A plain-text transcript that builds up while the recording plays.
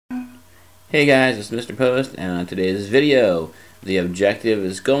Hey guys, it's Mr. Post, and on today's video, the objective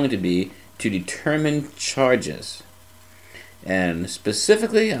is going to be to determine charges. And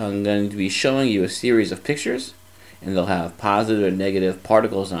specifically, I'm going to be showing you a series of pictures, and they'll have positive or negative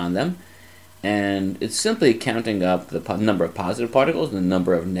particles on them. And it's simply counting up the number of positive particles and the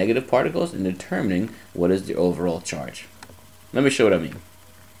number of negative particles and determining what is the overall charge. Let me show what I mean.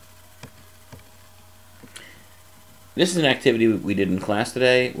 This is an activity we did in class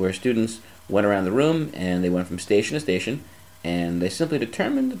today where students went around the room and they went from station to station and they simply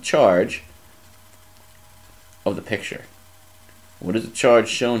determined the charge of the picture. What is the charge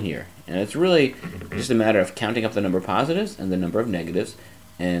shown here? And it's really just a matter of counting up the number of positives and the number of negatives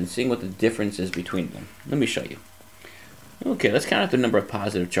and seeing what the difference is between them. Let me show you. Okay, let's count up the number of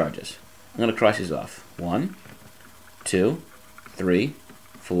positive charges. I'm going to cross these off. 1, 2, 3,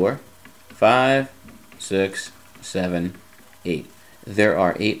 4, 5, 6, 7, 8. There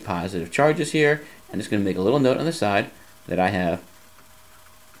are 8 positive charges here. I'm just going to make a little note on the side that I have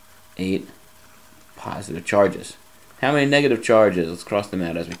 8 positive charges. How many negative charges? Let's cross them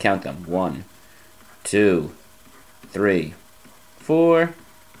out as we count them. 1, 2, 3, 4,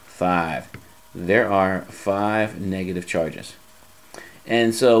 5. There are 5 negative charges.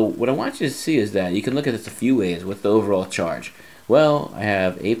 And so what I want you to see is that you can look at this a few ways with the overall charge. Well, I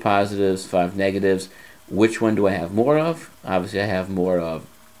have 8 positives, 5 negatives. Which one do I have more of? Obviously, I have more of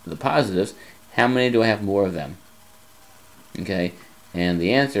the positives. How many do I have more of them? Okay, and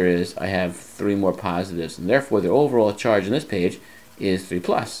the answer is I have 3 more positives, and therefore the overall charge on this page is 3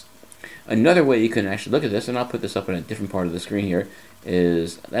 plus. Another way you can actually look at this, and I'll put this up on a different part of the screen here,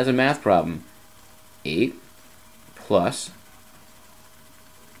 is as a math problem. 8 plus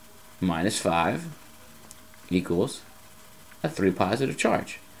minus 5 equals a 3 positive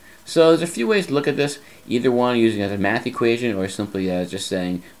charge. So there's a few ways to look at this, either one using it as a math equation or simply as just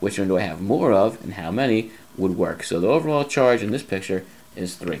saying which one do I have more of and how many would work. So the overall charge in this picture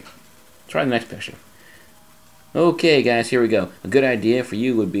is 3. Try the next picture. Okay guys, here we go. A good idea for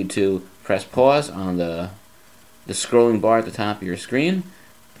you would be to press pause on the scrolling bar at the top of your screen.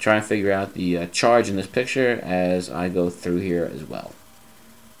 Try and figure out the charge in this picture as I go through here as well.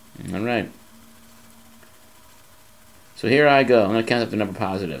 Alright. So here I go. I'm going to count up the number of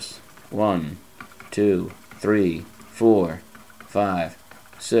positives. 1, 2, 3, 4, 5,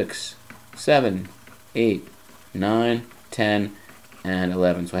 6, 7, 8, 9, 10, and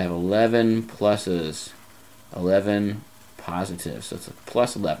 11. So I have 11 pluses, 11 positives. So it's a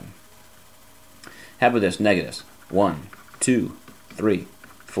plus 11. How about this? Negatives. 1, 2, 3,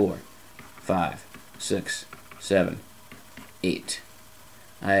 4, 5, 6, 7, 8.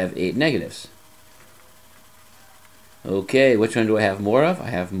 I have 8 negatives. Okay, which one do I have more of? I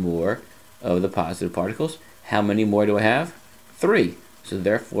have more of the positive particles. How many more do I have? 3. So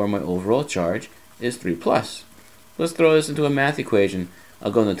therefore my overall charge is 3 plus. Let's throw this into a math equation. I'll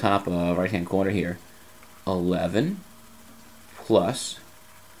go in the top right hand corner here. 11 plus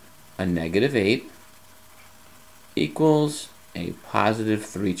a negative 8 equals a positive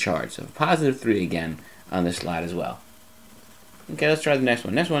 3 charge. So positive 3 again on this slide as well. Okay, let's try the next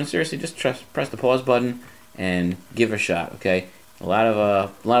one. Next one, seriously, just press the pause button and give it a shot. Okay, a lot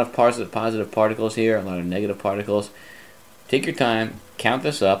of positive particles here, a lot of negative particles. Take your time, count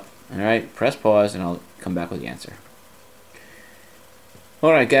this up. All right, press pause, and I'll come back with the answer.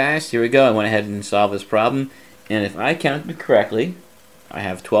 All right, guys, here we go. I went ahead and solved this problem, and if I counted correctly, I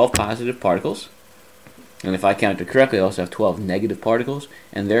have 12 positive particles, and if I counted correctly, I also have 12 negative particles,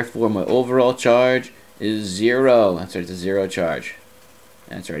 and therefore my overall charge is 0. That's right, it's a 0 charge.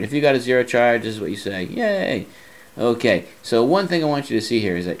 That's right. If you got a 0 charge, this is what you say. Yay! Okay, so one thing I want you to see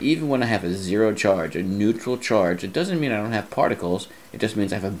here is that even when I have a 0 charge, a neutral charge, it doesn't mean I don't have particles. It just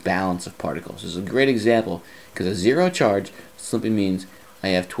means I have a balance of particles. This is a great example because a 0 charge simply means I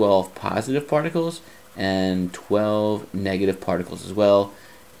have 12 positive particles and 12 negative particles as well.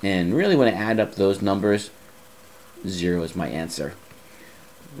 And really when I add up those numbers, 0 is my answer.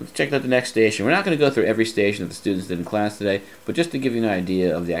 Let's check out the next station. We're not going to go through every station that the students did in class today, but just to give you an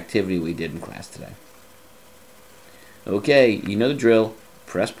idea of the activity we did in class today. Okay, you know the drill.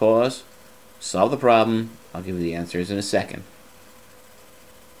 Press pause, solve the problem. I'll give you the answers in a second.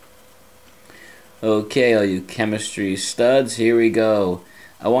 Okay, all you chemistry studs, here we go.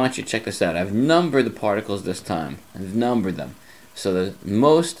 I want you to check this out. I've numbered the particles this time. I've numbered them. So the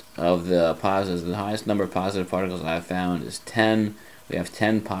most of the positives, the highest number of positive particles I've found is 10. We have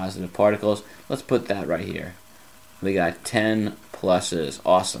 10 positive particles. Let's put that right here. We got 10 pluses.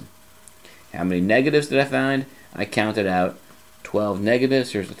 Awesome. How many negatives did I find? I counted out 12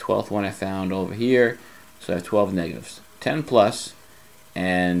 negatives. Here's the 12th one I found over here. So I have 12 negatives. 10 plus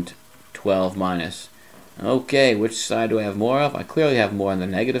and 12 minus. Okay, which side do I have more of? I clearly have more on the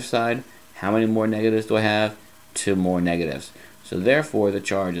negative side. How many more negatives do I have? 2 more negatives. So therefore, the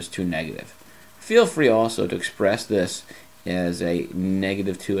charge is 2 negative. Feel free also to express this as a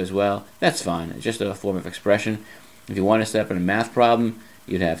 -2 as well. That's fine. It's just a form of expression. If you want to set up in a math problem,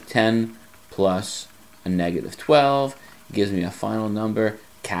 you'd have 10 plus a -12 gives me a final number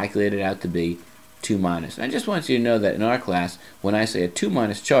calculated out to be 2 minus. And I just want you to know that in our class, when I say a 2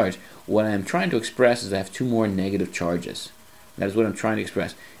 minus charge, what I'm trying to express is I have 2 more negative charges. That is what I'm trying to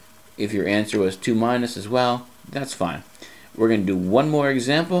express. If your answer was 2 minus as well, that's fine. We're going to do one more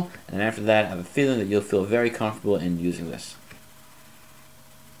example, and after that, I have a feeling that you'll feel very comfortable in using this.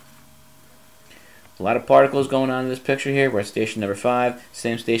 A lot of particles going on in this picture here. We're at station number 5,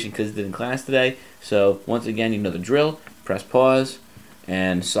 same station kids did in class today. So once again, you know the drill. Press pause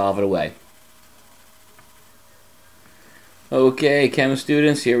and solve it away. Okay, chem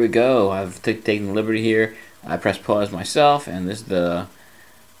students, here we go. I've taken the liberty here. I press pause myself, and this is the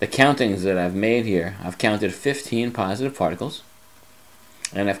countings that I've made here. I've counted 15 positive particles,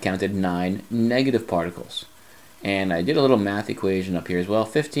 and I've counted 9 negative particles. And I did a little math equation up here as well.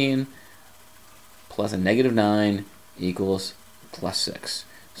 15 plus a -9 equals +6.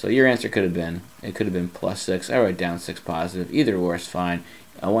 So your answer could have been, +6. I wrote down 6 positive. Either or is fine.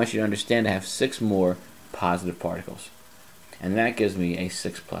 I want you to understand I have 6 more positive particles. And that gives me a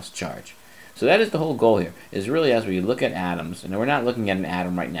 6+ charge. So that is the whole goal here, is really as we look at atoms, and we're not looking at an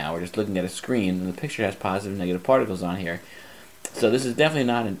atom right now, we're just looking at a screen, and the picture has positive and negative particles on here. So this is definitely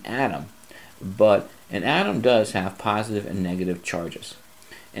not an atom, but an atom does have positive and negative charges.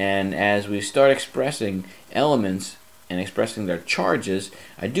 And as we start expressing elements and expressing their charges,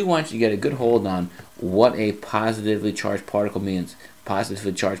 I do want you to get a good hold on what a positively charged particle means.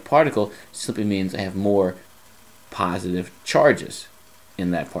 Positively charged particle simply means I have more positive charges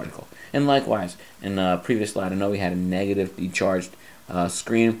in that particle. And likewise, in the previous slide, I know we had a negatively charged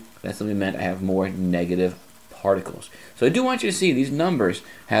screen. That simply meant I have more negative particles. So I do want you to see these numbers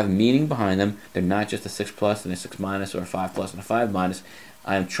have meaning behind them. They're not just a 6+ and a 6- or a 5+ and a 5-.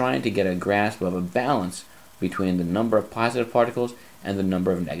 I'm trying to get a grasp of a balance between the number of positive particles and the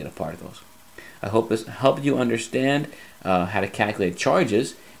number of negative particles. I hope this helped you understand how to calculate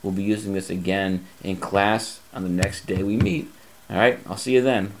charges. We'll be using this again in class on the next day we meet. All right, I'll see you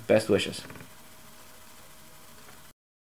then. Best wishes.